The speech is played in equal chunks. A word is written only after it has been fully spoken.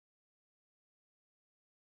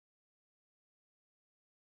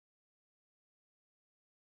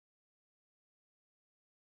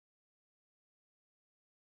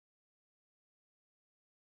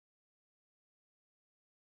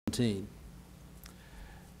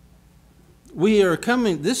We are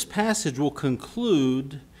coming, this passage will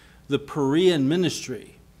conclude the Perean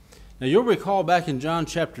ministry. Now you'll recall back in John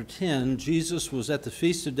chapter 10, Jesus was at the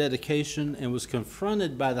Feast of Dedication and was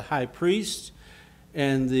confronted by the high priest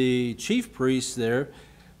and the chief priest there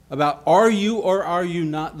about, are you or are you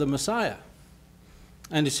not the Messiah?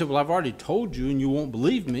 And he said, well, I've already told you and you won't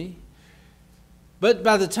believe me. But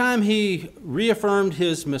by the time he reaffirmed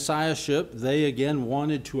his messiahship, they again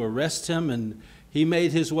wanted to arrest him, and he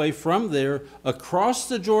made his way from there across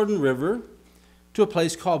the Jordan River to a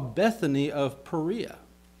place called Bethany of Perea.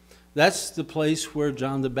 That's the place where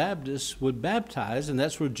John the Baptist would baptize, and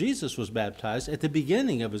that's where Jesus was baptized at the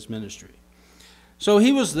beginning of his ministry. So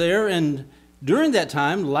he was there, and during that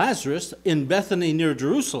time, Lazarus in Bethany near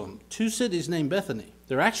Jerusalem, two cities named Bethany.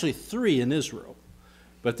 There are actually three in Israel,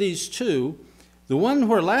 but these two, the one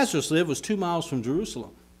where Lazarus lived was 2 miles from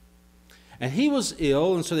Jerusalem. And he was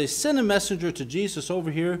ill, and so they sent a messenger to Jesus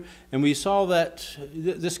over here, and we saw that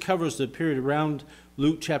this covers the period around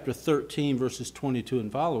Luke chapter 13, verses 22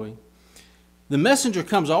 and following. The messenger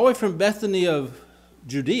comes all the way from Bethany of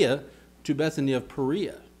Judea to Bethany of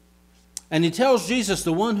Perea. And he tells Jesus,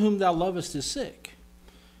 the one whom thou lovest is sick.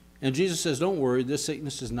 And Jesus says, don't worry, this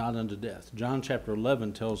sickness is not unto death. John chapter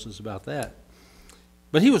 11 tells us about that.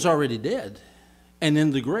 But he was already dead and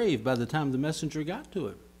in the grave by the time the messenger got to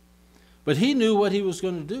him. But he knew what he was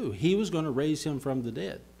going to do. He was going to raise him from the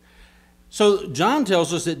dead. So John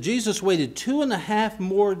tells us that Jesus waited 2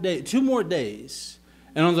 more days.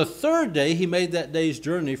 And on the third day, he made that day's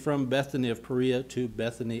journey from Bethany of Perea to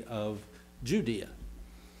Bethany of Judea.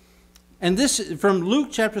 And this, from Luke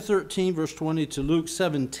chapter 13, verse 20 to Luke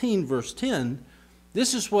 17, verse 10,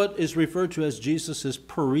 this is what is referred to as Jesus'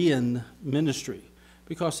 Perean ministry,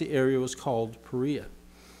 because the area was called Perea.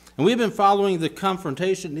 And we've been following the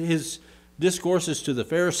confrontation, his discourses to the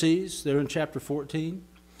Pharisees, there in chapter 14,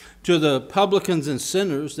 to the publicans and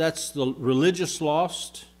sinners, that's the religious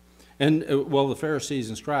lost, and well, the Pharisees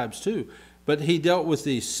and scribes too. But he dealt with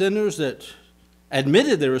the sinners that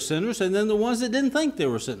admitted they were sinners, and then the ones that didn't think they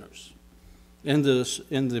were sinners, in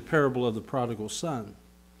the parable of the prodigal son.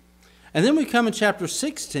 And then we come in chapter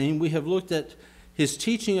 16, we have looked at his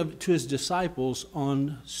teaching to his disciples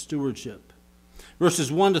on stewardship.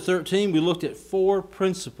 Verses 1 to 13, we looked at 4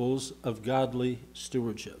 principles of godly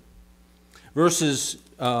stewardship. Verses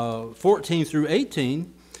 14 through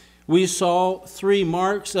 18, we saw 3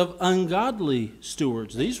 marks of ungodly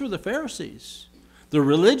stewards. These were the Pharisees. The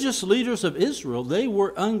religious leaders of Israel, they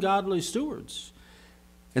were ungodly stewards.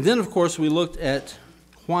 And then, of course, we looked at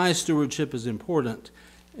why stewardship is important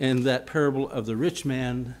in that parable of the rich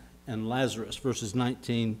man and Lazarus, verses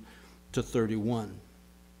 19 to 31.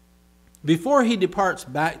 Before he departs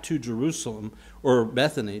back to Jerusalem, or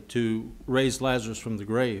Bethany, to raise Lazarus from the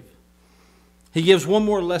grave, he gives one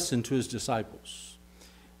more lesson to his disciples.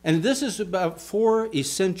 And this is about 4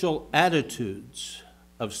 essential attitudes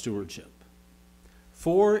of stewardship.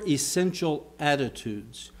 4 essential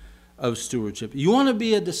attitudes of stewardship. You want to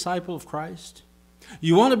be a disciple of Christ?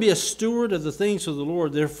 You want to be a steward of the things of the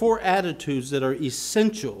Lord? There are 4 attitudes that are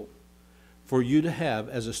essential for you to have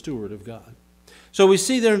as a steward of God. So we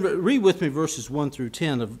see there, read with me verses 1 through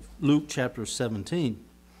 10 of Luke chapter 17.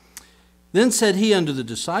 Then said he unto the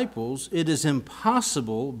disciples, it is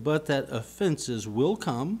impossible but that offenses will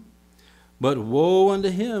come, but woe unto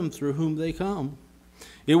him through whom they come.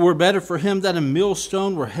 It were better for him that a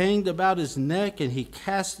millstone were hanged about his neck and he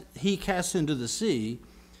cast into the sea,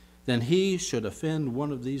 than he should offend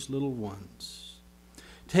one of these little ones.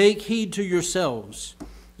 Take heed to yourselves.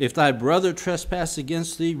 If thy brother trespass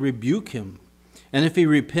against thee, rebuke him. And if he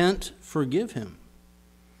repent, forgive him.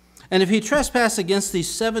 And if he trespass against thee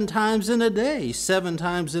 7 times in a day, 7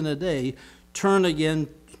 times in a day, turn again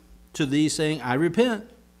to thee, saying, I repent,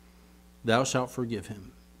 thou shalt forgive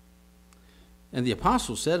him. And the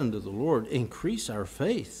apostle said unto the Lord, increase our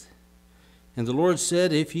faith. And the Lord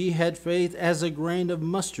said, if ye had faith as a grain of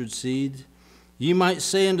mustard seed, ye might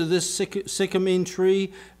say unto this sycamine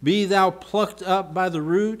tree, be thou plucked up by the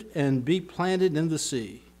root, and be planted in the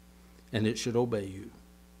sea, and it should obey you.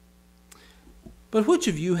 But which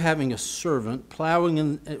of you, having a servant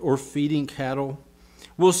plowing or feeding cattle,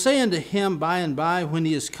 will say unto him by and by, when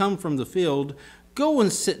he is come from the field, go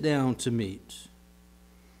and sit down to meat?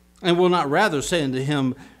 And will not rather say unto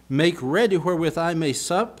him, make ready wherewith I may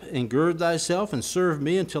sup, and gird thyself, and serve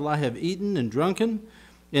me until I have eaten and drunken,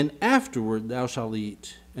 and afterward thou shalt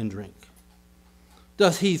eat and drink?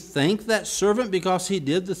 Doth he thank that servant because he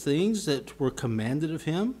did the things that were commanded of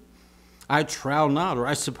him? I trow not, or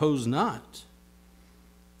I suppose not.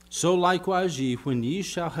 So likewise ye, when ye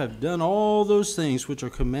shall have done all those things which are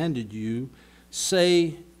commanded you,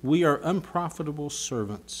 say, we are unprofitable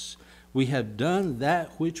servants. We have done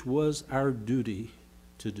that which was our duty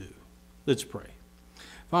to do. Let's pray.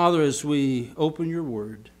 Father, as we open your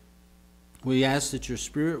word, we ask that your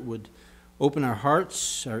Spirit would open our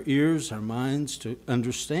hearts, our ears, our minds to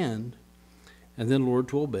understand, and then, Lord,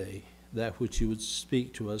 to obey that which you would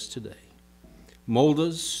speak to us today. Mold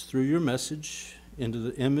us through your message into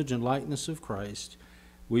the image and likeness of Christ.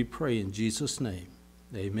 We pray in Jesus' name.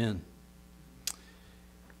 Amen.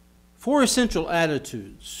 4 essential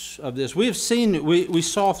attitudes of this. We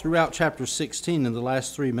saw throughout chapter 16 in the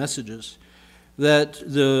last 3 messages that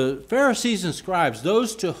the Pharisees and scribes,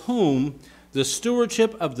 those to whom the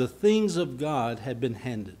stewardship of the things of God had been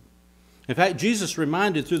handed. In fact, Jesus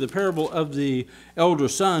reminded through the parable of the elder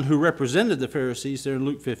son who represented the Pharisees there in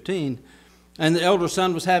Luke 15, and the elder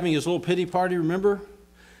son was having his little pity party, remember?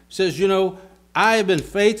 He says, you know, I have been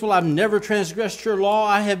faithful. I've never transgressed your law.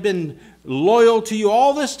 I have been loyal to you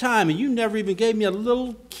all this time, and you never even gave me a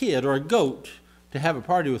little kid or a goat to have a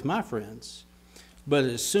party with my friends. But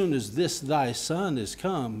as soon as this thy son is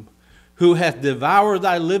come, who hath devoured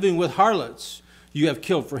thy living with harlots, you have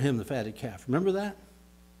killed for him the fatted calf. Remember that?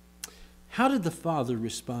 How did the father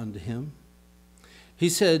respond to him? He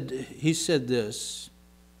said this,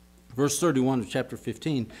 verse 31 of chapter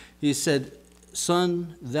 15. He said,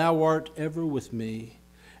 Son, thou art ever with me,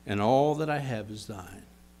 and all that I have is thine.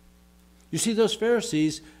 You see, those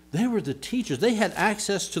Pharisees, they were the teachers. They had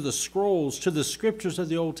access to the scrolls, to the scriptures of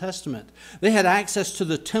the Old Testament. They had access to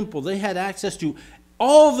the temple. They had access to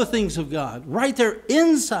all the things of God right there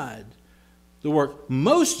inside the work.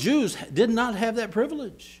 Most Jews did not have that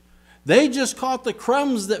privilege. They just caught the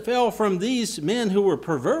crumbs that fell from these men who were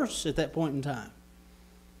perverse at that point in time.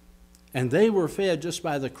 And they were fed just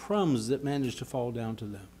by the crumbs that managed to fall down to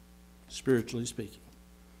them, spiritually speaking.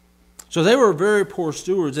 So they were very poor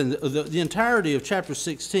stewards, and the entirety of chapter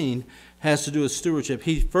 16 has to do with stewardship.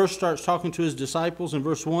 He first starts talking to his disciples in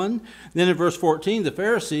verse 1. Then in verse 14, the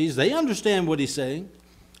Pharisees, they understand what he's saying.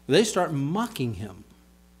 They start mocking him,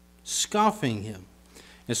 scoffing him.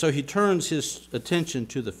 And so he turns his attention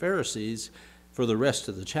to the Pharisees for the rest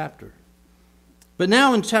of the chapter. But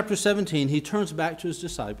now in chapter 17, he turns back to his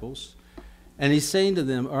disciples, and he's saying to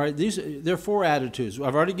them, all right, there are 4 attitudes.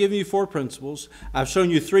 I've already given you 4 principles. I've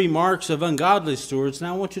shown you 3 marks of ungodly stewards.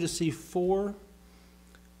 Now I want you to see 4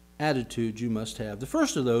 attitudes you must have. The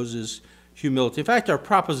first of those is humility. In fact, our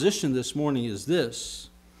proposition this morning is this: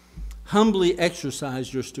 humbly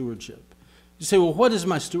exercise your stewardship. You say, well, what is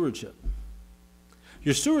my stewardship?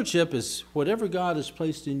 Your stewardship is whatever God has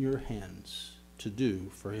placed in your hands to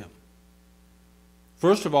do for him.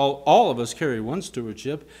 First of all of us carry one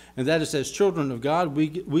stewardship, and that is as children of God, we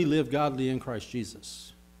live godly in Christ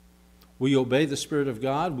Jesus. We obey the Spirit of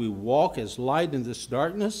God. We walk as light in this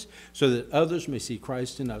darkness so that others may see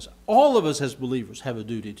Christ in us. All of us as believers have a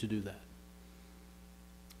duty to do that.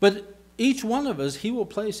 But each one of us, he will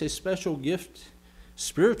place a special gift,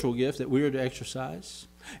 spiritual gift that we are to exercise.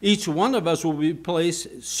 Each one of us will be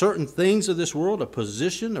placed certain things of this world, a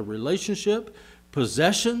position, a relationship,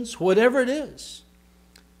 possessions, whatever it is.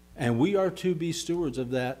 And we are to be stewards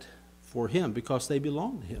of that for him because they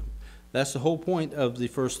belong to him. That's the whole point of the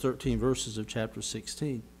first 13 verses of chapter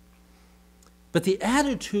 16. But the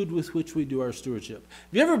attitude with which we do our stewardship. Have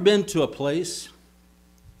you ever been to a place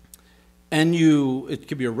and it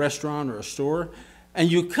could be a restaurant or a store,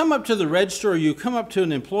 and you come up to the register or you come up to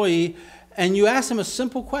an employee and you ask them a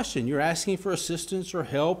simple question. You're asking for assistance or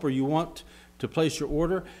help, or you want to place your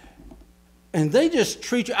order. And they just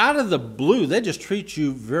treat you, out of the blue, they just treat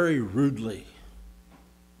you very rudely.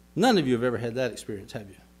 None of you have ever had that experience, have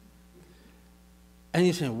you? And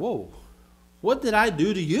you're saying, whoa, what did I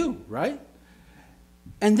do to you, right?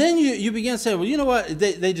 And then you begin saying, well, you know what?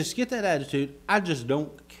 They just get that attitude. I just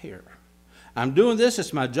don't care. I'm doing this.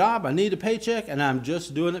 It's my job. I need a paycheck, and I'm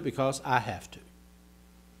just doing it because I have to.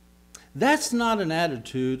 That's not an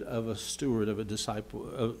attitude of a steward of a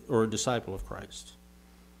disciple or a disciple of Christ.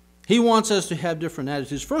 He wants us to have different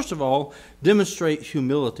attitudes. First of all, demonstrate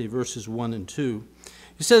humility, verses 1 and 2.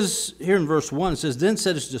 He says here in verse 1, it says, Then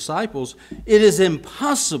said his disciples, It is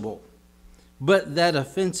impossible, but that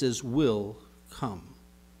offenses will come.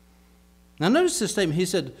 Now notice this statement. He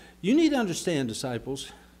said, you need to understand,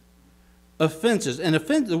 disciples, offenses. And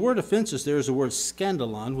the word offenses there is the word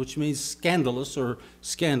scandalon, which means scandalous or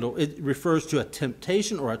scandal. It refers to a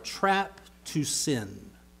temptation or a trap to sin.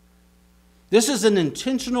 This is an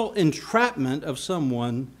intentional entrapment of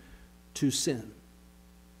someone to sin.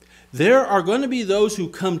 There are going to be those who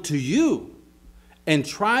come to you and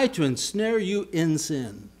try to ensnare you in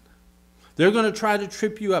sin. They're going to try to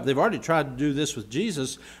trip you up. They've already tried to do this with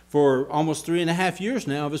Jesus for almost 3.5 years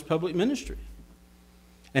now of his public ministry.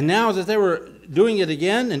 And now that they were doing it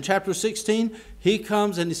again in chapter 16, he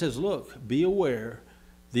comes and he says, look, be aware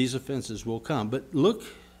these offenses will come. But look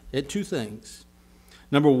at two things.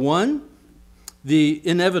 Number one, the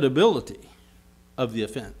inevitability of the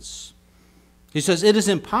offense. He says, it is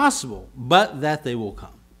impossible, but that they will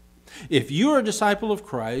come. If you are a disciple of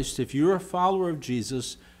Christ, if you're a follower of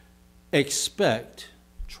Jesus, expect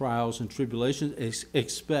trials and tribulations,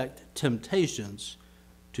 expect temptations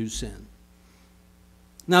to sin.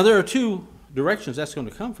 Now, there are two directions that's going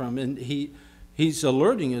to come from, and he's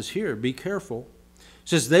alerting us here. Be careful. He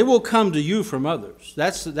says, they will come to you from others.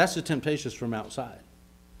 That's the temptations from outside.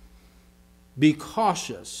 Be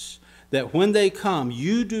cautious that when they come,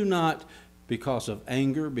 you do not, because of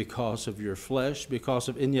anger, because of your flesh, because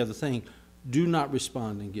of any other thing, do not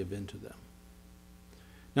respond and give in to them.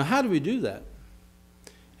 Now, how do we do that?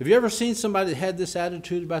 Have you ever seen somebody that had this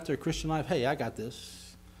attitude about their Christian life? Hey, I got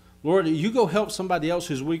this. Lord, you go help somebody else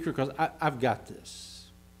who's weaker because I've got this.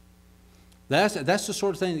 That's the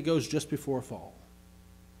sort of thing that goes just before a fall.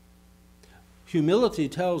 Humility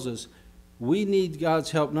tells us we need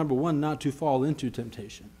God's help, number one, not to fall into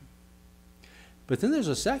temptation. But then there's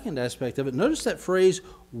a second aspect of it. Notice that phrase,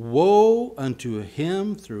 woe unto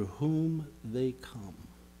him through whom they come.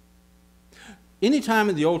 Anytime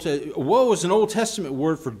in the Old Testament, woe is an Old Testament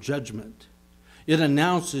word for judgment. It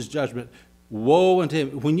announces judgment. Woe unto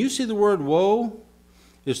him. When you see the word woe,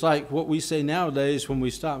 it's like what we say nowadays when we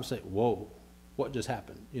stop and say, whoa, what just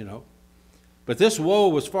happened, you know? But this woe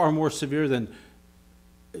was far more severe than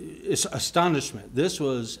astonishment. This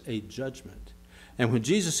was a judgment. And when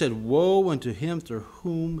Jesus said, woe unto him through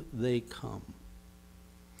whom they come,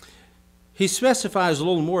 he specifies a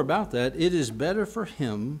little more about that. It is better for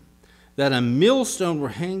him that a millstone were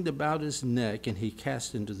hanged about his neck and he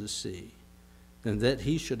cast into the sea, than that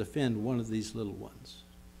he should offend one of these little ones.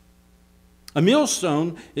 A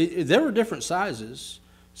millstone, there were different sizes.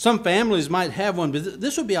 Some families might have one, but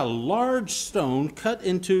this would be a large stone cut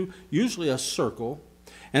into usually a circle,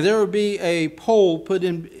 and there would be a pole put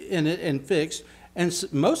in it and fixed, and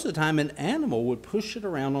most of the time an animal would push it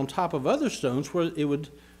around on top of other stones where it would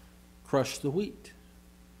crush the wheat.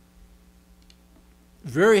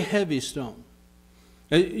 Very heavy stone.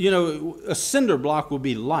 You know, a cinder block will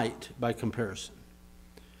be light by comparison.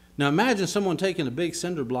 Now imagine someone taking a big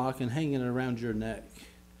cinder block and hanging it around your neck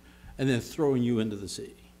and then throwing you into the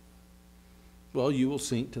sea. Well, you will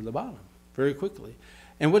sink to the bottom very quickly.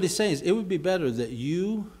 And what he's saying is it would be better that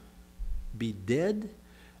you be dead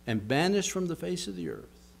and banished from the face of the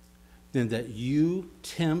earth than that you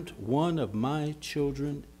tempt one of my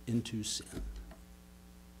children into sin.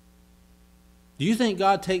 Do you think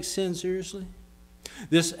God takes sin seriously?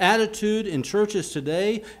 This attitude in churches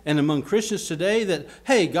today and among Christians today that,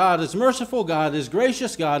 hey, God is merciful, God is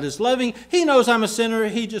gracious, God is loving. He knows I'm a sinner.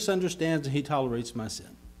 He just understands and he tolerates my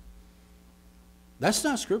sin. That's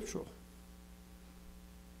not scriptural.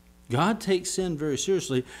 God takes sin very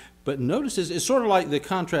seriously, but notice it's sort of like the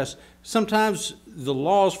contrast. Sometimes the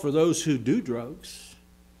laws for those who do drugs,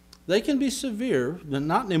 they can be severe.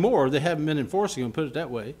 Not anymore. They haven't been enforcing them, put it that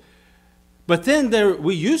way. But then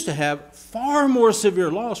we used to have far more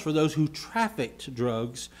severe laws for those who trafficked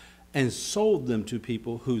drugs and sold them to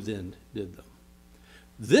people who then did them.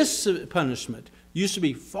 This punishment used to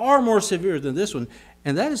be far more severe than this one.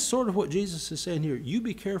 And that is sort of what Jesus is saying here. You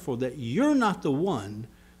be careful that you're not the one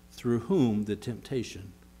through whom the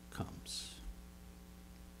temptation comes.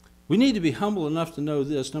 We need to be humble enough to know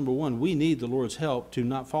this. Number one, we need the Lord's help to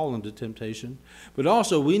not fall into temptation. But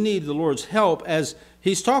also we need the Lord's help as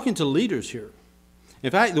he's talking to leaders here.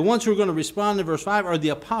 In fact, the ones who are going to respond in verse 5 are the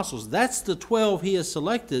apostles. That's the 12 he has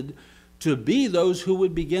selected to be those who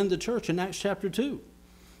would begin the church in Acts chapter 2.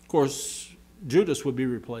 Of course, Judas would be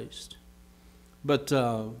replaced. But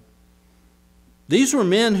these were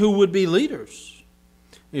men who would be leaders.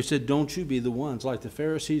 He said, don't you be the ones like the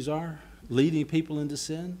Pharisees are, leading people into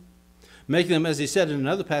sin. Making them, as he said in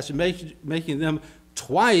another passage, making them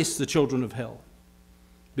twice the children of hell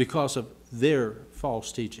because of their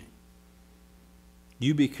false teaching.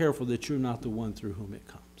 You be careful that you're not the one through whom it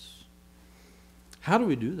comes. How do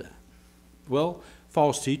we do that? Well,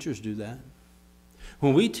 false teachers do that.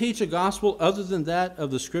 When we teach a gospel other than that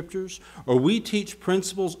of the Scriptures, or we teach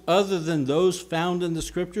principles other than those found in the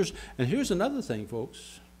Scriptures, and here's another thing,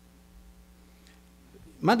 folks.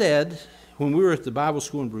 My dad, when we were at the Bible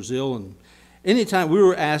school in Brazil, and anytime we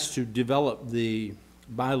were asked to develop the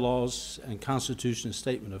bylaws and Constitution and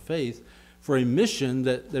Statement of Faith for a mission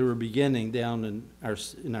that they were beginning down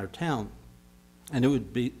in our town. And it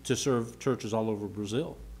would be to serve churches all over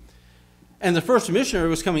Brazil. And the first missionary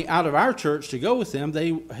was coming out of our church to go with them. They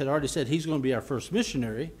had already said he's going to be our first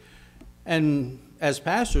missionary. And as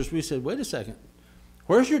pastors, we said, wait a second.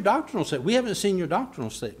 Where's your doctrinal statement? We haven't seen your doctrinal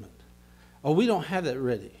statement. Oh, we don't have that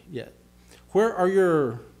ready yet. Where are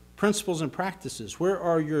your principles and practices? Where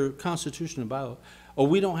are your Constitution and Bible? Oh,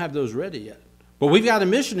 we don't have those ready yet. But we've got a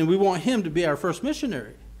mission, and we want him to be our first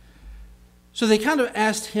missionary. So they kind of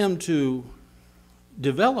asked him to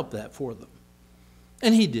develop that for them.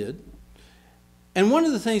 And he did. And one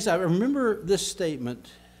of the things, I remember this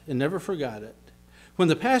statement and never forgot it. When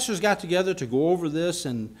the pastors got together to go over this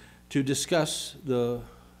and to discuss the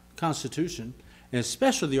Constitution, and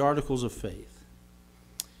especially the Articles of Faith,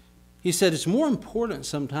 he said it's more important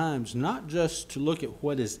sometimes not just to look at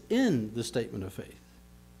what is in the statement of faith,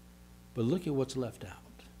 but look at what's left out.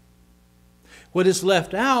 What is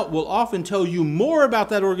left out will often tell you more about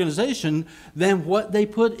that organization than what they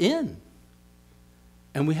put in.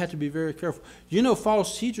 And we have to be very careful. You know,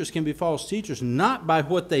 false teachers can be false teachers not by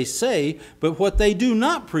what they say, but what they do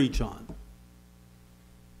not preach on.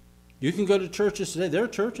 You can go to churches today. There are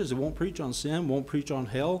churches that won't preach on sin, won't preach on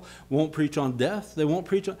hell, won't preach on death. They won't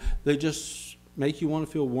preach on, they just make you want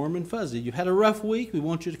to feel warm and fuzzy. You had a rough week. We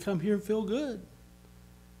want you to come here and feel good.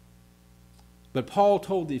 But Paul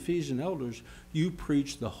told the Ephesian elders, you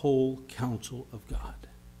preach the whole counsel of God.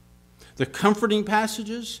 The comforting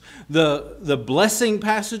passages, the blessing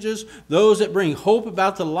passages, those that bring hope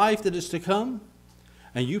about the life that is to come.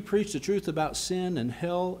 And you preach the truth about sin and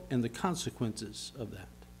hell and the consequences of that.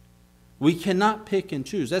 We cannot pick and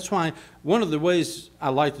choose. That's why one of the ways I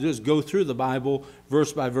like to do is go through the Bible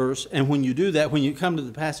verse by verse. And when you do that, when you come to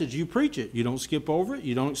the passage, you preach it. You don't skip over it.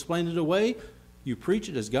 You don't explain it away. You preach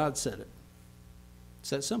it as God said it.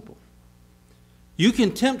 It's that simple. You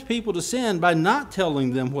can tempt people to sin by not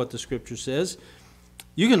telling them what the Scripture says.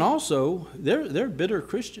 You can also, they're bitter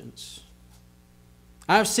Christians.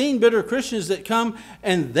 I've seen bitter Christians that come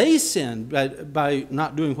and they sin by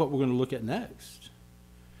not doing what we're going to look at next.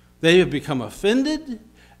 They have become offended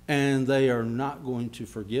and they are not going to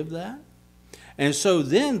forgive that. And so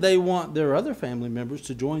then they want their other family members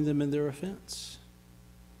to join them in their offense.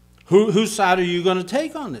 Whose side are you going to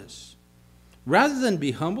take on this? Rather than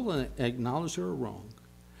be humble and acknowledge they're wrong,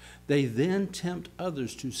 they then tempt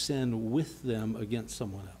others to sin with them against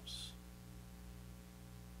someone else.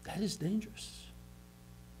 That is dangerous.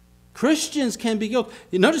 Christians can be guilty.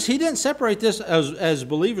 Notice he didn't separate this as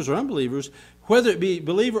believers or unbelievers. Whether it be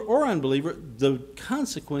believer or unbeliever, the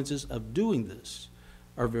consequences of doing this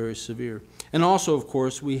are very severe. And also, of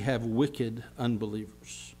course, we have wicked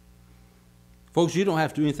unbelievers. Folks, you don't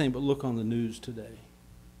have to do anything but look on the news today.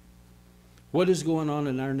 What is going on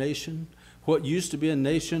in our nation? What used to be a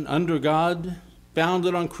nation under God,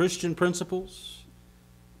 founded on Christian principles,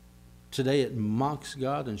 today it mocks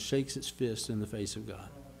God and shakes its fist in the face of God.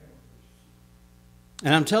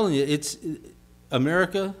 And I'm telling you,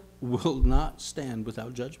 America will not stand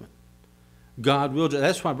without judgment. God will judge.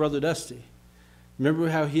 That's why Brother Dusty, remember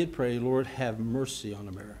how he had prayed, Lord, have mercy on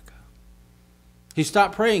America. He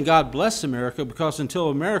stopped praying, God bless America, because until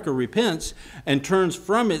America repents and turns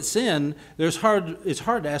from its sin, it's hard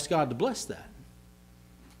to ask God to bless that.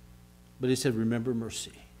 But he said, remember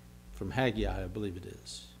mercy. From Haggai, I believe it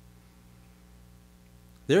is.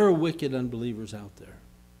 There are wicked unbelievers out there.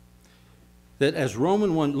 That as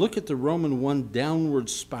Roman 1, look at the Roman 1 downward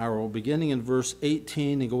spiral, beginning in verse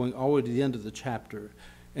 18 and going all the way to the end of the chapter.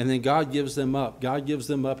 And then God gives them up. God gives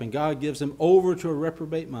them up, and God gives them over to a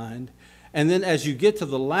reprobate mind. And then as you get to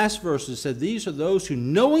the last verse, it said, these are those who,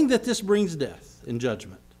 knowing that this brings death and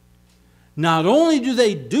judgment, not only do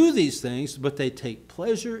they do these things, but they take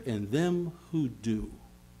pleasure in them who do.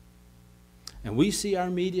 And we see our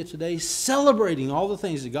media today celebrating all the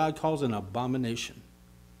things that God calls an abomination.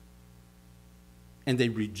 And they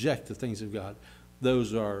reject the things of God.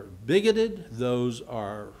 Those are bigoted, those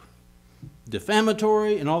are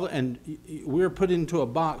defamatory, and all that. And we're put into a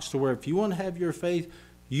box to where if you want to have your faith,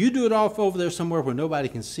 you do it off over there somewhere where nobody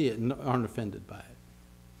can see it and aren't offended by it.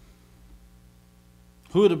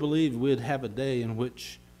 Who would have believed we'd have a day in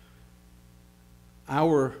which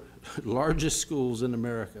our largest schools in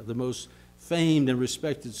America, the most famed and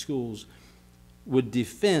respected schools, would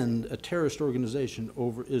defend a terrorist organization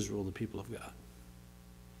over Israel, the people of God?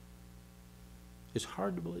 It's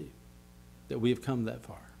hard to believe that we have come that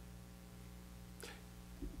far.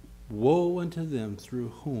 Woe unto them through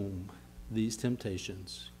whom these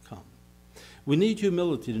temptations come. We need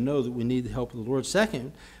humility to know that we need the help of the Lord.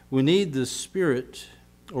 Second, we need the Spirit,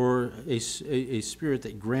 or a spirit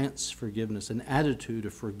that grants forgiveness, an attitude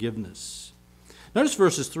of forgiveness. Notice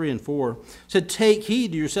verses 3 and 4. It said, take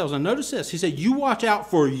heed to yourselves. Now notice this. He said, you watch out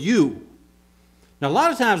for you. Now a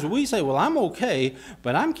lot of times we say, well, I'm okay,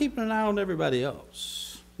 but I'm keeping an eye on everybody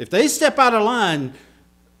else. If they step out of line,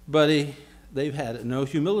 buddy, they've had it. No,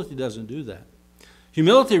 humility doesn't do that.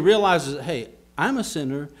 Humility realizes that, hey, I'm a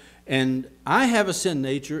sinner, and I have a sin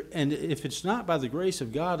nature, and if it's not by the grace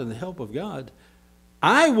of God and the help of God,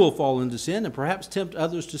 I will fall into sin and perhaps tempt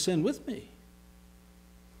others to sin with me.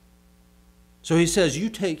 So he says, you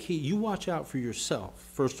take heed, you watch out for yourself.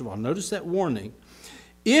 First of all, notice that warning.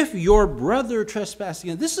 If your brother trespasses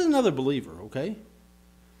against, this is another believer, okay?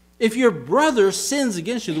 If your brother sins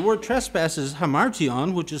against you, the word trespass is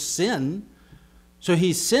hamartion, which is sin. So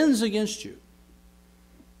he sins against you.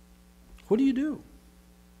 What do?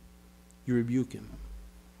 You rebuke him.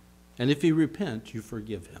 And if he repents, you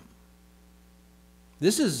forgive him.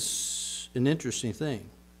 This is an interesting thing.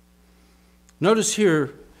 Notice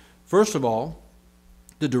here, first of all,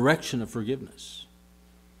 the direction of forgiveness.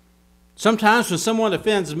 Sometimes when someone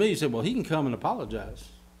offends me, you say, well, he can come and apologize.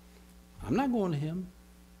 I'm not going to him.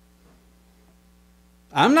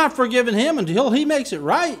 I'm not forgiving him until he makes it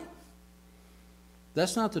right.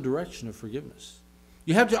 That's not the direction of forgiveness.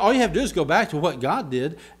 All you have to do is go back to what God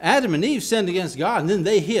did. Adam and Eve sinned against God, and then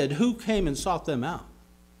they hid. Who came and sought them out?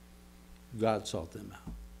 God sought them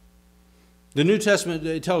out. The New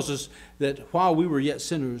Testament tells us that while we were yet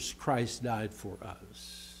sinners, Christ died for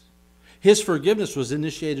us. His forgiveness was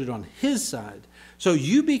initiated on his side. So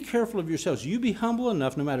you be careful of yourselves. You be humble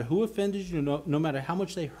enough, no matter who offended you, no matter how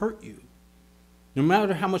much they hurt you, no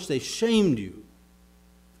matter how much they shamed you,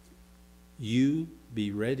 you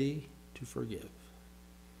be ready to forgive.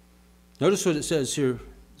 Notice what it says here,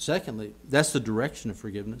 secondly. That's the direction of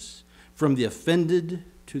forgiveness. From the offended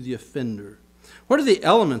to the offender. What are the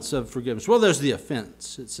elements of forgiveness? Well, there's the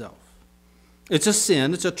offense itself. It's a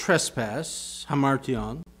sin. It's a trespass,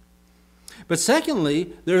 hamartion. But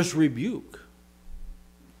secondly, there's rebuke.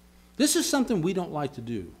 This is something we don't like to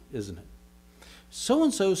do, isn't it?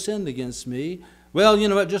 So-and-so sinned against me. Well, you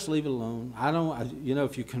know what, just leave it alone.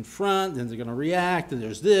 If you confront, then they're going to react, and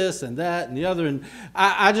there's this and that and the other, and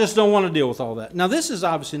I just don't want to deal with all that. Now, this is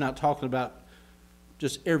obviously not talking about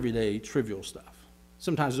just everyday trivial stuff.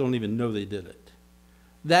 Sometimes you don't even know they did it.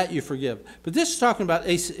 That you forgive. But this is talking about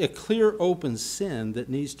a clear, open sin that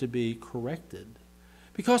needs to be corrected.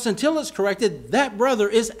 Because until it's corrected, that brother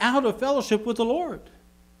is out of fellowship with the Lord.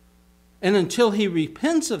 And until he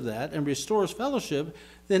repents of that and restores fellowship,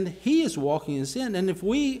 then he is walking in sin. And if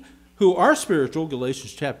we who are spiritual,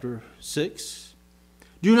 Galatians chapter 6,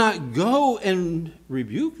 do not go and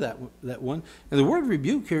rebuke that one. And the word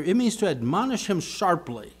rebuke here, it means to admonish him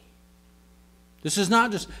sharply. This is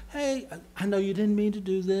not just, hey, I know you didn't mean to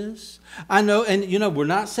do this. I know, and we're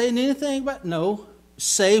not saying anything but no.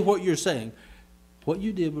 Say what you're saying. What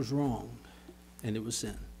you did was wrong, and it was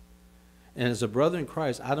sin. And as a brother in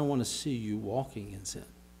Christ, I don't want to see you walking in sin.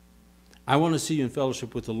 I want to see you in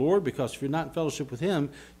fellowship with the Lord, because if you're not in fellowship with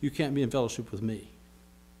him, you can't be in fellowship with me.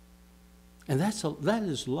 And that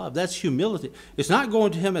is love. That's humility. It's not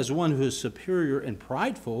going to him as one who is superior and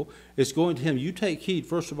prideful. It's going to him, you take heed,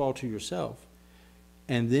 first of all, to yourself,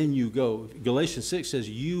 and then you go. Galatians 6 says,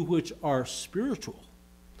 you which are spiritual,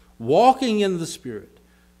 walking in the Spirit,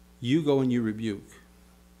 you go and you rebuke.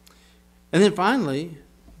 And then finally,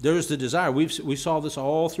 there's the desire. We saw this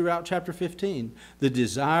all throughout chapter 15. The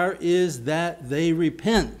desire is that they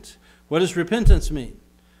repent. What does repentance mean?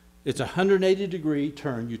 It's a 180-degree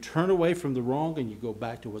turn. You turn away from the wrong and you go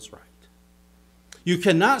back to what's right. You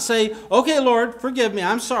cannot say, okay, Lord, forgive me,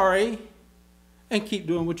 I'm sorry, and keep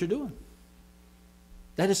doing what you're doing.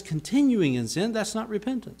 That is continuing in sin. That's not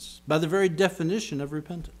repentance, by the very definition of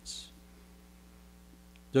repentance.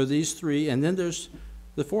 There are these three, and then there's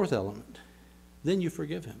the fourth element. Then you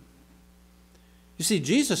forgive him. You see,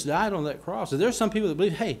 Jesus died on that cross. And there are some people that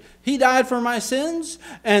believe, hey, he died for my sins,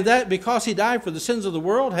 and that because he died for the sins of the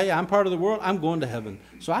world, hey, I'm part of the world, I'm going to heaven.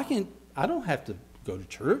 So I don't have to go to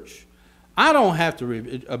church. I don't have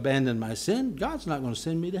to abandon my sin. God's not going to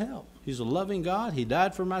send me to hell. He's a loving God. He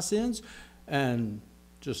died for my sins, and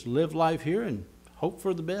just live life here and hope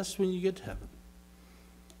for the best when you get to heaven.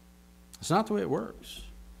 It's not the way it works.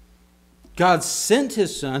 God sent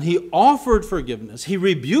his Son. He offered forgiveness. He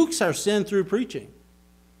rebukes our sin through preaching.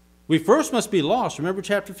 We first must be lost. Remember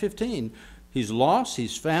chapter 15. He's lost.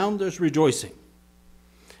 He's found. There's rejoicing.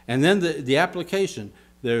 And then the application.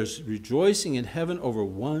 There's rejoicing in heaven over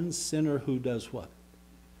one sinner who does what?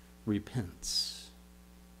 Repents.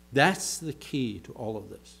 That's the key to all of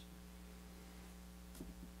this.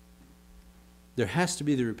 There has to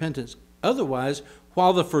be the repentance. Otherwise,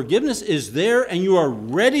 while the forgiveness is there and you are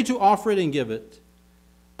ready to offer it and give it,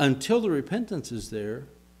 until the repentance is there,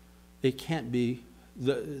 it can't be,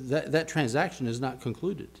 that transaction is not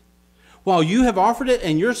concluded. While you have offered it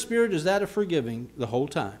and your spirit is that of forgiving the whole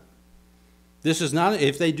time. This is not,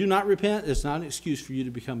 if they do not repent, it's not an excuse for you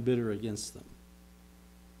to become bitter against them.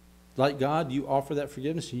 Like God, you offer that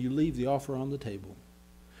forgiveness and you leave the offer on the table.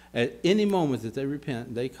 At any moment that they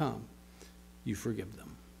repent, they come, you forgive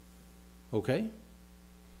them. Okay?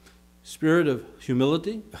 Spirit of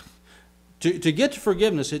humility. To get to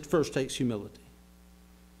forgiveness, it first takes humility.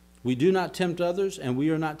 We do not tempt others, and we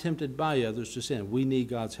are not tempted by others to sin. We need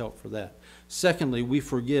God's help for that. Secondly, we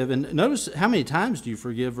forgive. And notice, how many times do you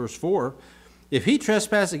forgive? Verse 4. If he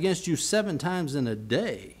trespass against you 7 times in a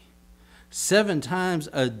day, 7 times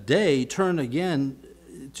a day turn again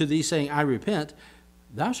to thee, saying, I repent,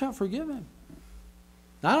 thou shalt forgive him.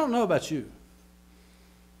 Now, I don't know about you,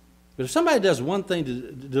 but if somebody does one thing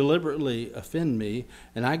to deliberately offend me,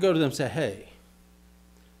 and I go to them and say, hey,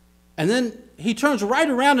 and then he turns right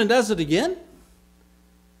around and does it again,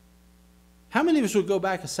 how many of us would go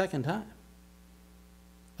back a second time?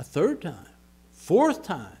 A third time? Fourth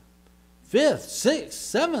time? Fifth? Sixth?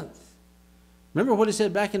 Seventh? Remember what he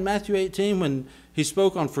said back in Matthew 18 when he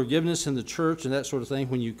spoke on forgiveness in the church and that sort of thing?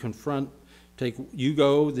 When you confront, you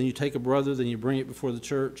go, then you take a brother, then you bring it before the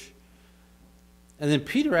church. And then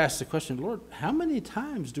Peter asked the question, Lord, how many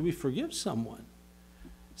times do we forgive someone?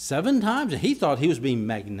 7 times? And he thought he was being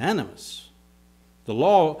magnanimous. The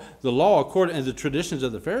law, according to the traditions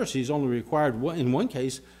of the Pharisees, only required, in one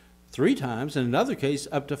case, 3 times, in another case,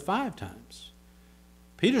 up to 5 times.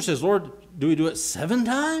 Peter says, Lord, do we do it 7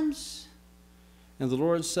 times? And the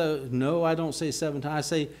Lord said, no, I don't say 7 times. I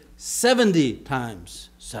say 70 times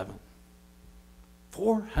 7.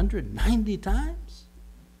 490 times?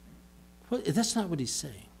 Well, that's not what he's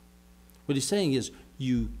saying. What he's saying is,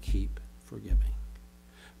 you keep forgiving.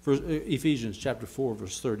 For Ephesians chapter 4,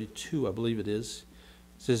 verse 32, I believe it is.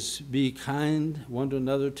 It says, be kind one to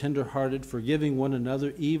another, tender-hearted, forgiving one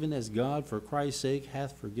another, even as God, for Christ's sake,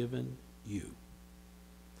 hath forgiven you.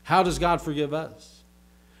 How does God forgive us?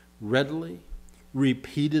 Readily,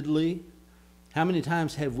 repeatedly. How many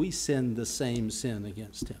times have we sinned the same sin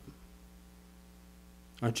against him?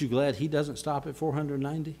 Aren't you glad he doesn't stop at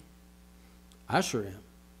 490? I sure am.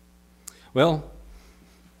 Well,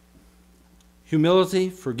 humility,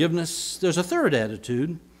 forgiveness. There's a third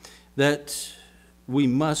attitude that we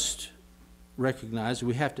must recognize.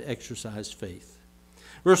 We have to exercise faith.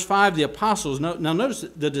 Verse 5, the apostles. Now notice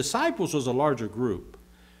the disciples was a larger group.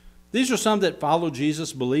 These are some that followed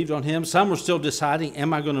Jesus, believed on him. Some were still deciding,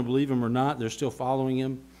 am I going to believe him or not? They're still following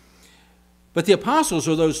him. But the apostles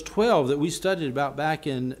are those 12 that we studied about back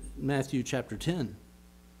in Matthew chapter 10.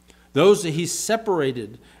 Those that he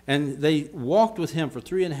separated, and they walked with him for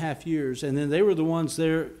 3.5 years, and then they were the ones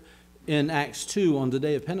there in Acts 2 on the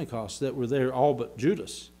day of Pentecost that were there, all but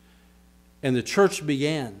Judas. And the church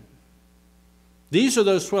began. These are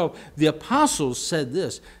those 12. The apostles said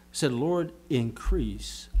this, said, Lord,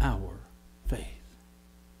 increase our faith.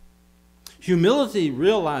 Humility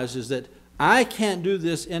realizes that I can't do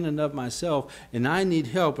this in and of myself, and I need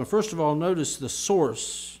help. And first of all, notice the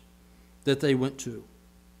source that they went to.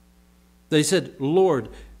 They said, Lord,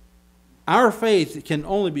 our faith can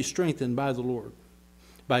only be strengthened by the Lord,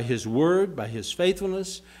 by his word, by his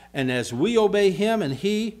faithfulness. And as we obey him, and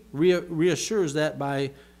he reassures that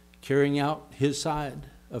by carrying out his side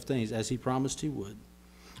of things as he promised he would.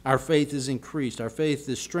 Our faith is increased. Our faith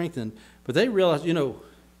is strengthened. But they realized,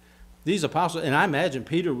 these apostles, and I imagine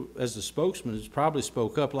Peter, as the spokesman, probably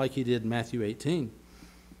spoke up like he did in Matthew 18. He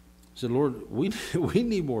said, Lord, we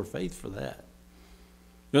need more faith for that.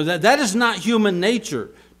 That is not human nature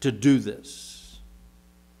to do this.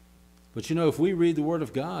 But if we read the Word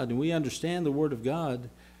of God and we understand the Word of God,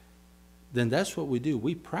 then that's what we do.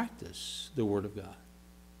 We practice the Word of God.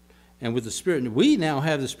 And with the Spirit, we now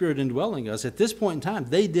have the Spirit indwelling us. At this point in time,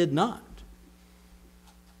 they did not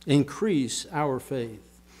increase our faith.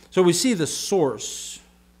 So we see the source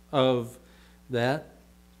of that.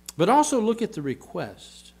 But also look at the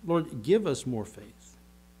request. Lord, give us more faith.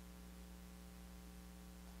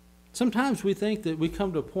 Sometimes we think that we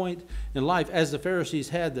come to a point in life, as the Pharisees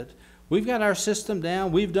had, that we've got our system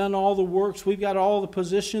down, we've done all the works, we've got all the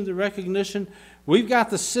position, the recognition, we've got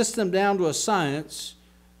the system down to a science.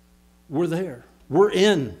 We're there. We're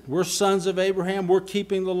in. We're sons of Abraham. We're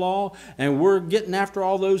keeping the law, and we're getting after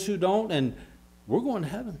all those who don't, and we're going to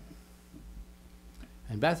heaven.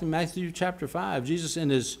 And back in Matthew chapter 5, Jesus, in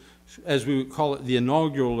his, as we would call it, the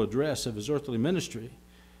inaugural address of his earthly ministry,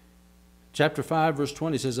 chapter 5, verse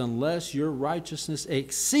 20 says, unless your righteousness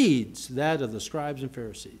exceeds that of the scribes and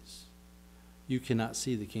Pharisees, you cannot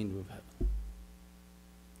see the kingdom of heaven.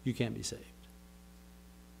 you can't be saved.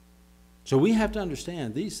 So we have to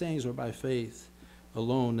understand these things are by faith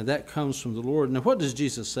alone, and that comes from the Lord. Now, what does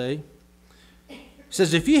Jesus say? He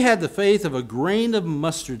says, if you had the faith of a grain of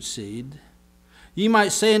mustard seed, you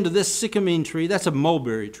might say unto this sycamine tree, that's a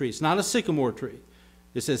mulberry tree. It's not a sycamore tree.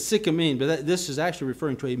 It says sycamine, but this is actually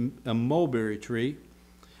referring to a mulberry tree.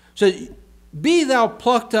 So, be thou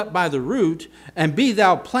plucked up by the root, and be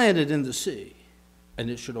thou planted in the sea, and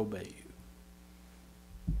it should obey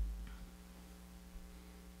you.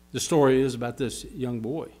 The story is about this young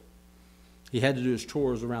boy. He had to do his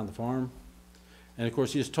chores around the farm. And of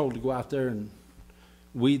course, he was told to go out there and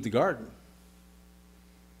weed the garden.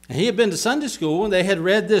 And he had been to Sunday school, and they had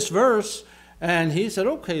read this verse. And he said,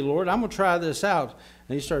 okay, Lord, I'm going to try this out.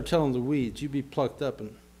 And he started telling the weeds, you be plucked up. And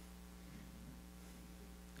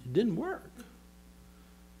it didn't work.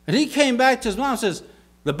 And he came back to his mom and says,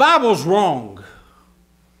 the Bible's wrong.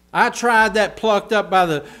 I tried that plucked up by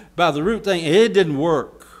the root thing. It didn't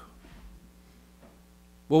work.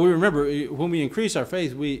 Well, we remember, when we increase our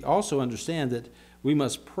faith, we also understand that we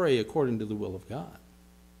must pray according to the will of God.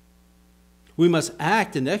 We must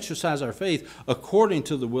act and exercise our faith according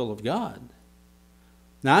to the will of God.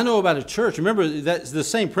 Now, I know about a church. Remember, that's the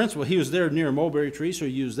same principle. He was there near a mulberry tree, so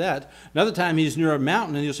he used that. Another time, he's near a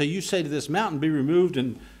mountain, and he'll say, you say to this mountain, be removed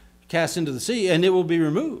and cast into the sea, and it will be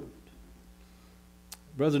removed.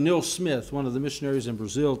 Brother Neil Smith, one of the missionaries in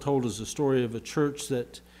Brazil, told us a story of a church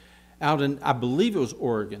that out in, I believe it was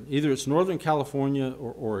Oregon. Either it's Northern California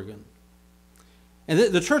or Oregon. And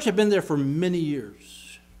the church had been there for many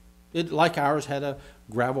years. It, like ours, had a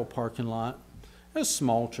gravel parking lot. It was a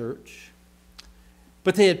small church.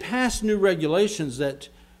 But they had passed new regulations that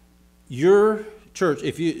your church,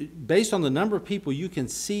 based on the number of people you can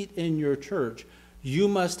seat in your church, you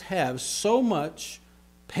must have so much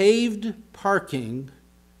paved parking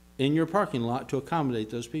in your parking lot to accommodate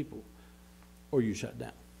those people, or you shut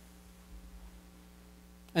down.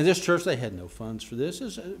 And this church, they had no funds for this.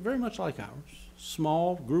 It's very much like ours.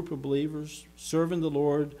 Small group of believers serving the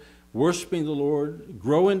Lord, worshiping the Lord,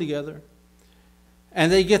 growing together. And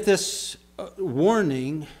they get this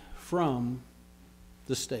warning from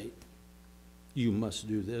the state. You must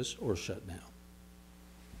do this or shut down.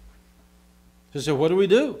 So what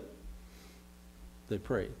do? They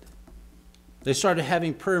prayed. They started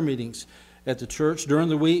having prayer meetings at the church during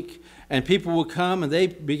the week. And people would come and they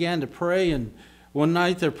began to pray. And one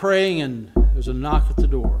night they're praying and there's a knock at the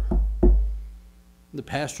door. The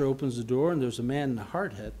pastor opens the door and there's a man in a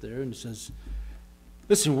hard hat there and he says,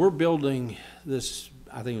 listen, we're building this,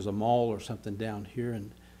 I think it was a mall or something down here,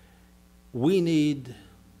 and we need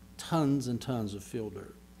tons and tons of fill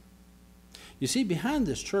dirt. You see, behind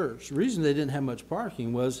this church, the reason they didn't have much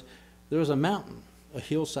parking was there was a mountain, a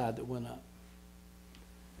hillside that went up.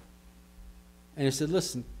 And he said,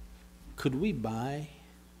 listen, could we buy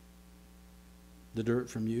the dirt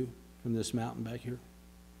from you, from this mountain back here?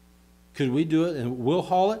 Could we do it, and we'll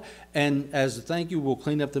haul it, and as a thank you, we'll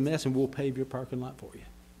clean up the mess, and we'll pave your parking lot for you.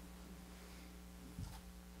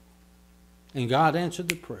 And God answered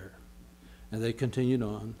the prayer, and they continued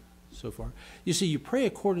on so far. You see, you pray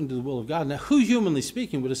according to the will of God. Now, who humanly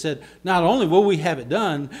speaking would have said, not only will we have it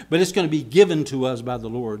done, but it's going to be given to us by the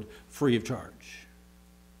Lord free of charge?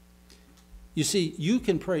 You see, you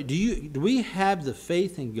can pray. Do we have the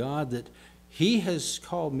faith in God that He has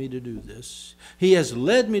called me to do this? He has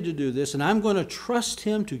led me to do this, and I'm going to trust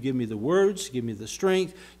Him to give me the words, give me the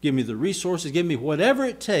strength, give me the resources, give me whatever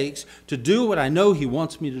it takes to do what I know He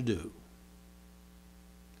wants me to do.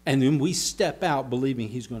 And then we step out believing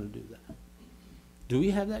He's going to do that. Do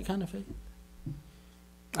we have that kind of faith?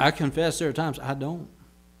 I confess there are times I don't.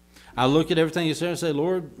 I look at everything He said and say,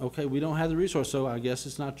 Lord, okay, we don't have the resource, so I guess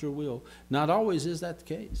it's not your will. Not always is that the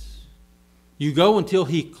case. You go until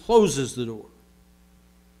He closes the door.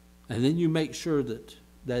 And then you make sure that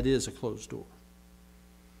that is a closed door.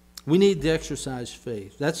 We need to exercise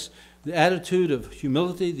faith. That's the attitude of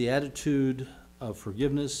humility, the attitude of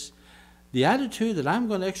forgiveness, the attitude that I'm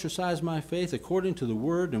going to exercise my faith according to the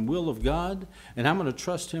word and will of God, and I'm going to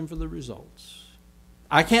trust Him for the results.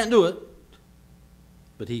 I can't do it,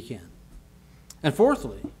 but He can. And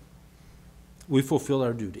fourthly, we fulfill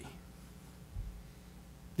our duty.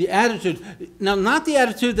 The attitude, now not the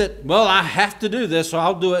attitude that, well, I have to do this, so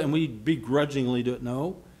I'll do it, and we begrudgingly do it.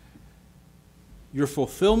 No. Your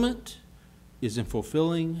fulfillment is in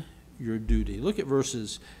fulfilling your duty. Look at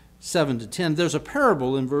verses 7 to 10. There's a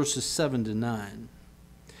parable in verses 7 to 9.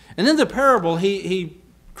 And in the parable, he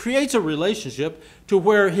creates a relationship to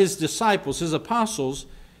where His disciples, His apostles,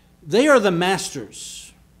 they are the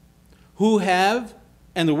masters who have,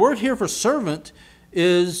 and the word here for servant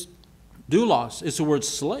is Doulos is the word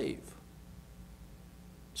slave.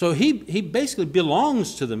 So he basically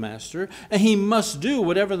belongs to the master, and he must do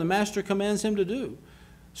whatever the master commands him to do.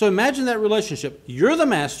 So imagine that relationship. You're the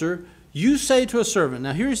master. You say to a servant,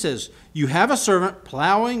 now here he says, you have a servant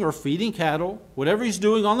plowing or feeding cattle, whatever he's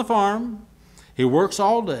doing on the farm. He works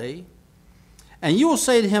all day. And you will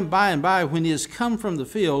say to him by and by when he has come from the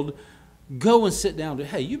field, go and sit down.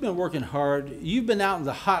 Hey, you've been working hard. You've been out in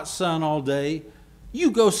the hot sun all day. You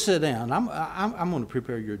go sit down. I'm going to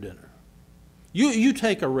prepare your dinner. You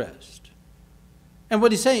take a rest. And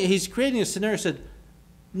what he's saying, he's creating a scenario. He said,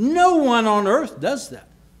 no one on earth does that.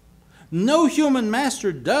 No human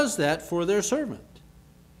master does that for their servant.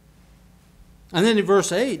 And then in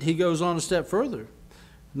verse 8, he goes on a step further.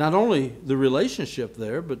 Not only the relationship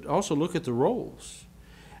there, but also look at the roles.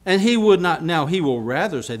 And he would not, now he will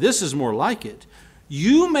rather say, this is more like it.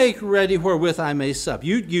 You make ready wherewith I may sup.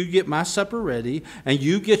 You get my supper ready, and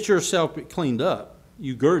you get yourself cleaned up.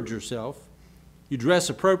 You gird yourself. You dress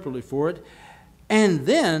appropriately for it. And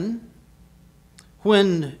then,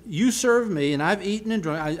 when you serve me and I've eaten and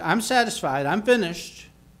drunk, I'm satisfied, I'm finished,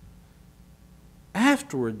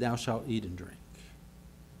 afterward thou shalt eat and drink.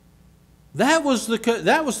 That was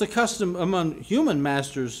the custom among human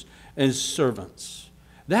masters and servants.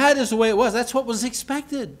 That is the way it was. That's what was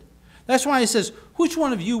expected. That's why he says, which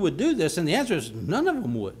one of you would do this? And the answer is, none of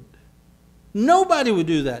them would. Nobody would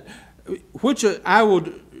do that. Which I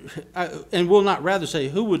would, and will not rather say,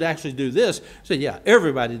 who would actually do this? Say, yeah,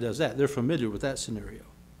 everybody does that. They're familiar with that scenario.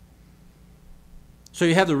 So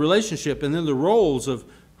you have the relationship and then the roles of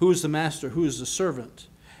who is the master, who is the servant.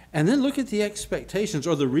 And then look at the expectations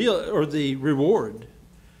or the reward.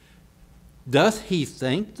 Doth he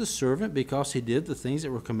thank the servant because he did the things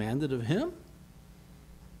that were commanded of him?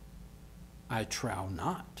 I trow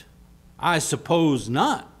not. I suppose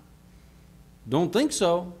not. Don't think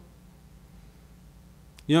so.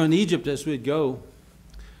 You know, in Egypt, as we'd go,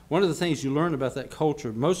 one of the things you learn about that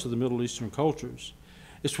culture, most of the Middle Eastern cultures,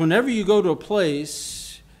 is whenever you go to a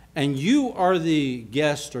place and you are the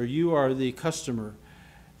guest or you are the customer,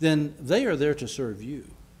 then they are there to serve you.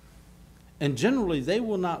 And generally, they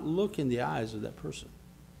will not look in the eyes of that person.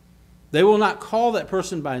 They will not call that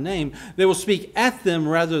person by name. They will speak at them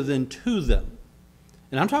rather than to them.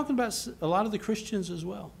 And I'm talking about a lot of the Christians as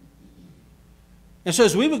well. And so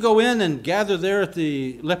as we would go in and gather there at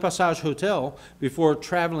the Le Passage Hotel before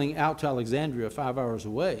traveling out to Alexandria 5 hours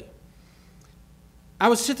away, I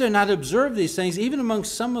would sit there and I'd observe these things, even among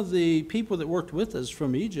some of the people that worked with us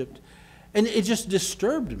from Egypt, and it just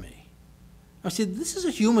disturbed me. I said, this is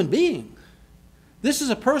a human being. This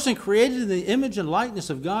is a person created in the image and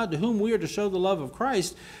likeness of God to whom we are to show the love of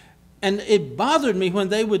Christ. And it bothered me when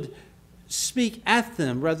they would speak at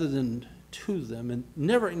them rather than to them and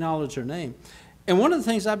never acknowledge their name. And one of the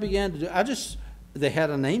things I began to do, they had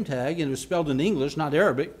a name tag and it was spelled in English, not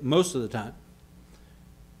Arabic, most of the time.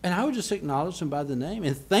 And I would just acknowledge them by the name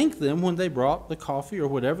and thank them when they brought the coffee or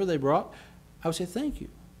whatever they brought. I would say, thank you.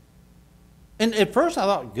 And at first I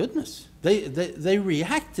thought, goodness, they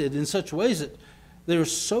reacted in such ways that they were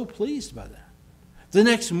so pleased by that. The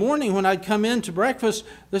next morning when I'd come in to breakfast,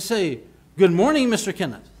 they'd say, good morning, Mr.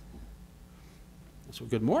 Kenneth. I said,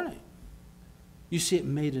 good morning. You see, it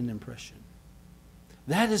made an impression.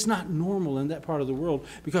 That is not normal in that part of the world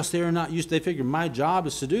because they are not used. They figure my job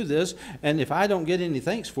is to do this, and if I don't get any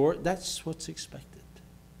thanks for it, that's what's expected.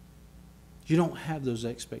 You don't have those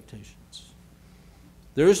expectations.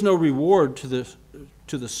 There is no reward to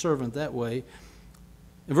the servant that way.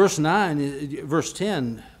 In verse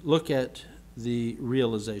 10, look at the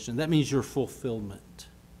realization. That means your fulfillment.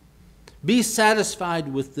 Be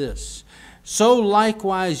satisfied with this. So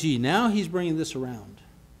likewise ye. Now he's bringing this around.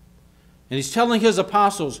 And he's telling his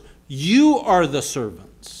apostles, you are the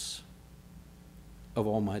servants of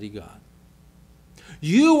Almighty God.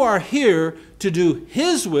 You are here to do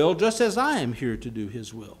his will just as I am here to do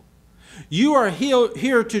his will. You are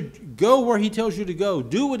here to go where he tells you to go,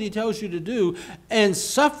 do what he tells you to do, and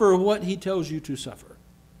suffer what he tells you to suffer.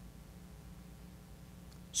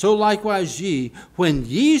 So likewise ye, when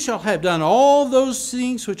ye shall have done all those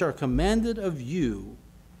things which are commanded of you.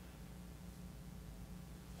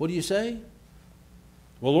 What do you say?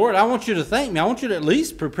 Well, Lord, I want you to thank me. I want you to at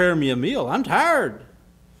least prepare me a meal. I'm tired.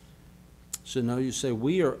 So no, you say,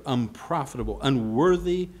 we are unprofitable,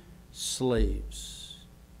 unworthy slaves.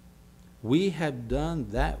 We have done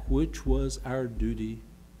that which was our duty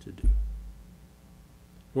to do.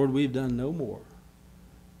 Lord, we've done no more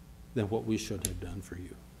than what we should have done for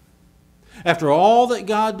you. After all that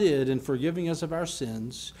God did in forgiving us of our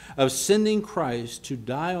sins, of sending Christ to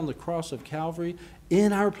die on the cross of Calvary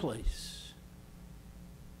in our place,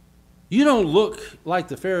 You don't look like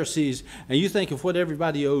the Pharisees and you think of what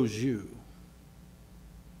everybody owes you.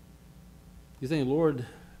 You think, Lord,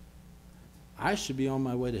 I should be on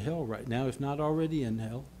my way to hell right now, if not already in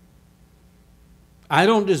hell. I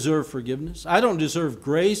don't deserve forgiveness. I don't deserve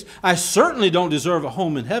grace. I certainly don't deserve a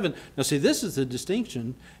home in heaven. Now see, this is the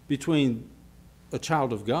distinction between a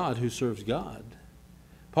child of God who serves God.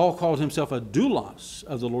 Paul called himself a doulos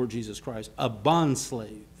of the Lord Jesus Christ, a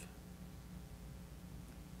bondslave.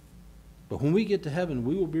 But when we get to heaven,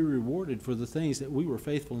 we will be rewarded for the things that we were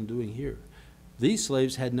faithful in doing here. These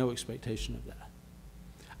slaves had no expectation of that.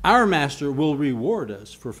 Our master will reward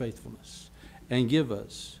us for faithfulness and give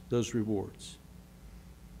us those rewards.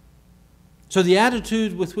 So the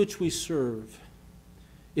attitude with which we serve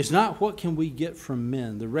is not what can we get from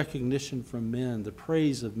men, the recognition from men, the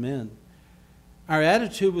praise of men. Our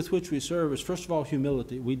attitude with which we serve is, first of all,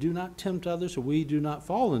 humility. We do not tempt others, or we do not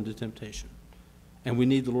fall into temptation. And we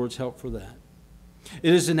need the Lord's help for that.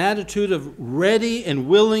 It is an attitude of ready and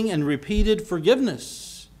willing and repeated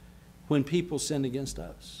forgiveness when people sin against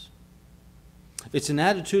us. It's an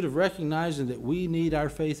attitude of recognizing that we need our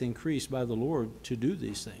faith increased by the Lord to do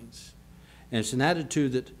these things. And it's an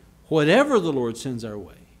attitude that whatever the Lord sends our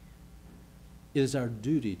way, it is our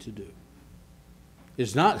duty to do.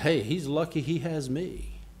 It's not, hey, he's lucky he has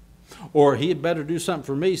me. Or he had better do something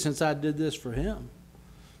for me since I did this for him.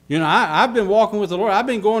 You know, I've been walking with the Lord. I've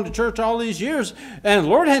been going to church all these years, and the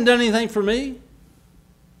Lord hadn't done anything for me.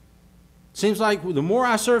 Seems like the more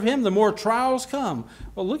I serve him, the more trials come.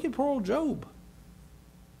 Well, look at poor old Job.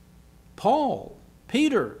 Paul,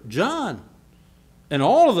 Peter, John, and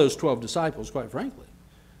all of those 12 disciples, quite frankly.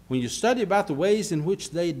 When you study about the ways in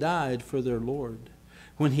which they died for their Lord,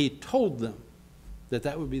 when he told them that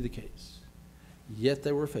that would be the case, yet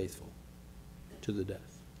they were faithful to the death.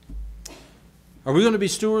 Are we going to be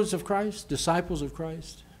stewards of Christ, disciples of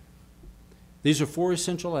Christ? These are 4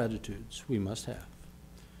 essential attitudes we must have: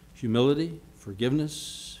 humility,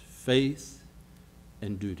 forgiveness, faith,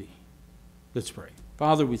 and duty. Let's pray.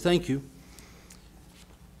 Father, we thank you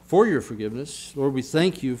for your forgiveness. Lord, we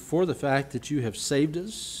thank you for the fact that you have saved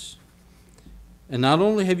us. And not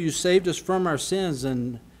only have you saved us from our sins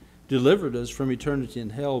and delivered us from eternity in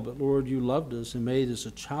hell, but Lord, you loved us and made us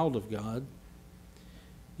a child of God.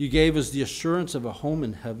 You gave us the assurance of a home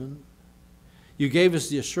in heaven. You gave us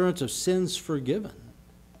the assurance of sins forgiven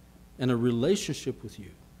and a relationship with you.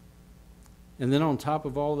 And then on top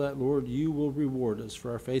of all that, Lord, you will reward us for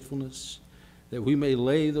our faithfulness, that we may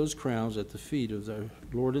lay those crowns at the feet of our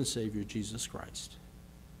Lord and Savior, Jesus Christ.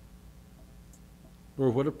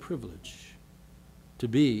 Lord, what a privilege to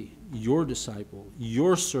be your disciple,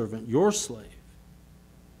 your servant, your slave.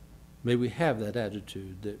 May we have that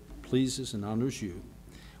attitude that pleases and honors you.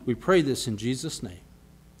 We pray this in Jesus' name.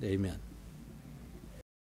 Amen.